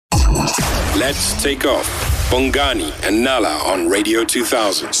Let's take off. Bongani and Nala on Radio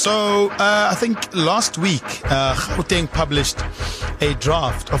 2000. So, I think last week, Gauteng published a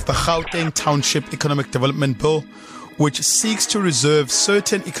draft of the Gauteng Township Economic Development Bill, which seeks to reserve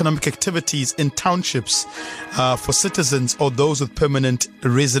certain economic activities in townships for citizens or those with permanent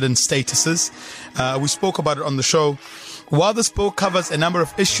resident statuses. We spoke about it on the show. While this bill covers a number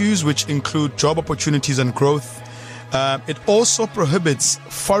of issues which include job opportunities and growth, it also prohibits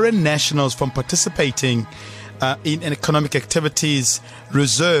foreign nationals from participating in economic activities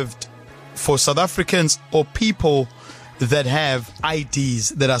reserved for South Africans or people that have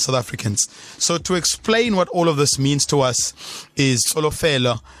IDs that are South Africans. So to explain what all of this means to us is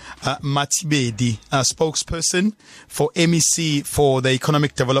Tsholofelo Mathibedi, spokesperson for MEC for the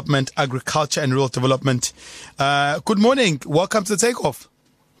Economic Development, Agriculture and Rural Development. Good morning. Welcome to the Takeoff.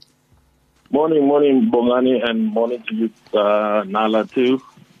 Morning, Bongani, and morning to you, Nala, too.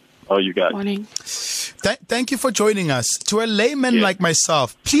 How are you guys? Morning. Thank you for joining us. To a layman like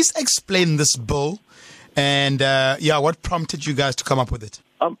myself, please explain this bill and, what prompted you guys to come up with it?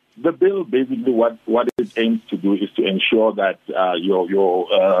 The bill, basically, what it aims to do is to ensure that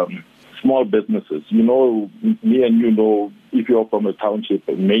your small businesses, me and you know, if you're from a township,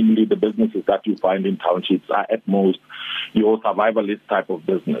 mainly the businesses that you find in townships are at most your survivalist type of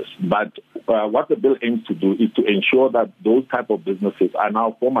business. But what the bill aims to do is to ensure that those type of businesses are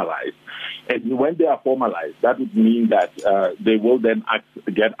now formalized. And when they are formalized, that would mean that they will then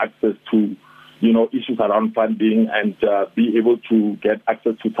get access to, issues around funding and be able to get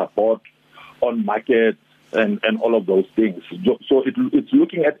access to support on markets and all of those things. So it's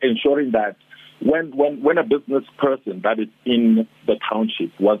looking at ensuring that when a business person that is in the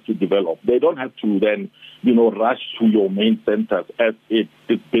township wants to develop, they don't have to then, rush to your main centers as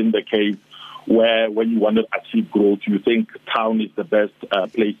it's been the case where when you want to achieve growth, you think town is the best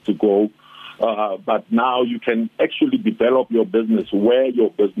place to go. But now you can actually develop your business where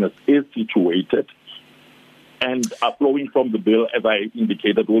your business is situated. And flowing from the bill, as I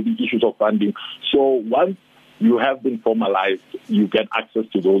indicated, will be issues of funding. So once you have been formalized, you get access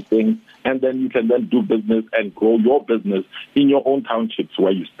to those things, and then you can then do business and grow your business in your own townships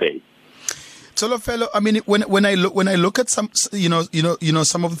where you stay. Tsholofelo, I mean, when I look at some, some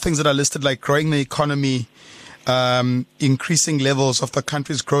of the things that are listed, like growing the economy, increasing levels of the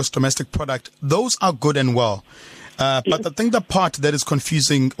country's gross domestic product, those are good and well. But I think the part that is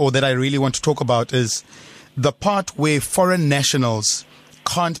confusing, or that I really want to talk about, is the part where foreign nationals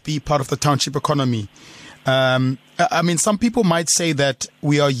can't be part of the township economy. Some people might say that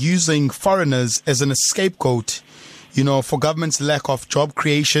we are using foreigners as a scapegoat, for government's lack of job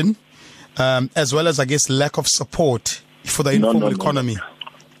creation, as well as, I guess, lack of support for the informal economy.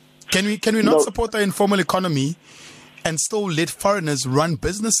 Can we not support the informal economy and still let foreigners run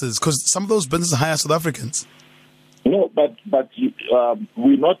businesses? Because some of those businesses hire South Africans. No, but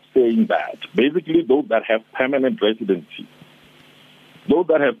we're not saying that. Basically, those that have permanent residency. Those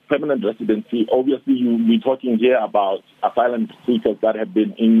that have permanent residency, obviously we're talking here about asylum seekers that have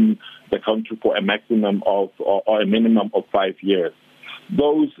been in the country for a maximum of or a minimum of 5 years.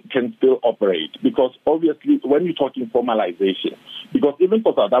 Those can still operate because obviously when you're talking formalization, because even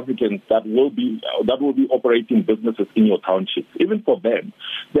for South Africans that will be operating businesses in your township, even for them,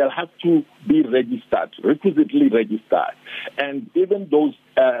 they'll have to be registered, requisitely registered. And even those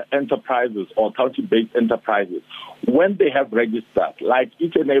enterprises or township-based enterprises, when they have registered, like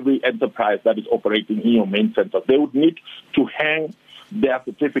each and every enterprise that is operating in your main center, they would need to hang their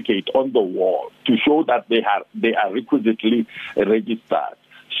certificate on the wall to show that they are requisitely registered,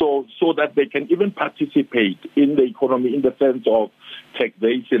 so that they can even participate in the economy in the sense of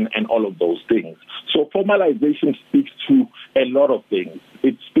taxation and all of those things. So formalization speaks to a lot of things.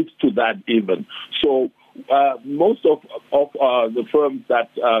 It speaks to that even. So most of the firms that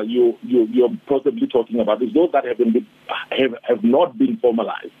you're possibly talking about is those that have not been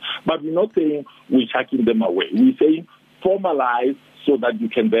formalized. But we're not saying we're chucking them away. We're saying formalize so that you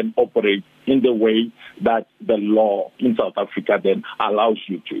can then operate in the way that the law in South Africa then allows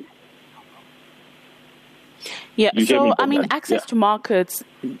you to. Yeah, so, access to markets...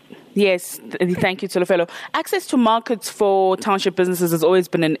 Yes, thank you, Tsholofelo. Access to markets for township businesses has always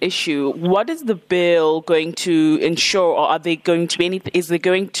been an issue. What is the bill going to ensure, or are there going to be any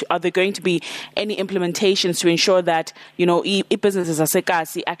implementations to ensure that businesses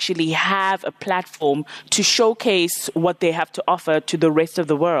actually have a platform to showcase what they have to offer to the rest of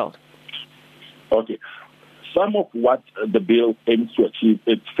the world? Okay. some of what the bill aims to achieve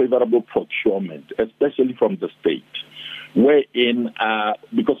is favorable procurement, especially from the state. Wherein,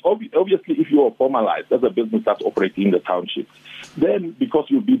 because obviously if you are formalized as a business that's operating in the townships, then because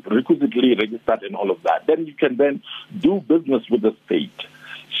you'll be requisitely registered and all of that, then you can then do business with the state.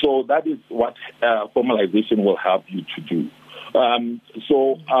 So that is what formalization will help you to do.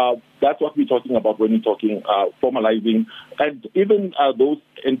 So that's what we're talking about when we're talking formalizing. And even those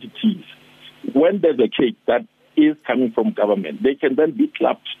entities, when there's a cake that is coming from government, they can then be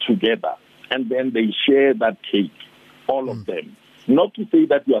clubbed together and then they share that cake. All of them. Not to say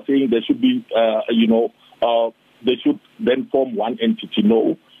that you are saying there should be, they should then form one entity.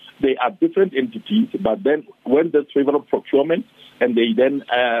 No, they are different entities, but then when there's favorable procurement and they then,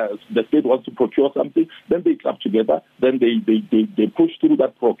 the state wants to procure something, then they club together, then they push through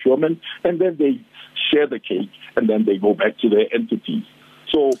that procurement, and then they share the cake, and then they go back to their entities.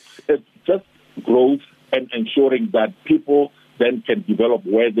 So it's just growth and ensuring that people then can develop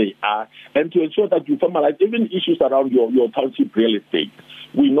where they are, and to ensure that you formalize even issues around your township real estate.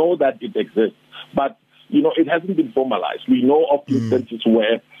 We know that it exists, but it hasn't been formalized. We know of instances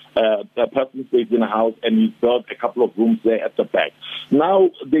where a person stays in a house and he's built a couple of rooms there at the back.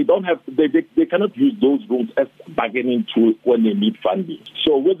 Now they don't have, they cannot use those rooms as bargaining tool when they need funding.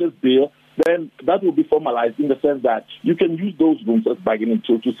 So with this bill, then that will be formalized in the sense that you can use those rooms as bargaining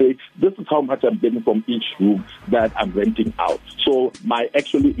tool to say, this is how much I'm getting from each room that I'm renting out. So my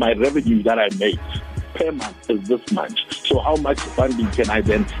revenue that I make per month is this much. So how much funding can I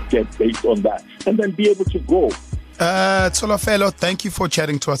then get based on that? And then be able to go. Tsholofelo, thank you for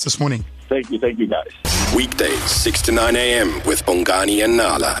chatting to us this morning. Thank you guys. Weekdays, 6 to 9 a.m. with Bongani and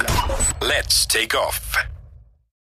Nala. Let's take off.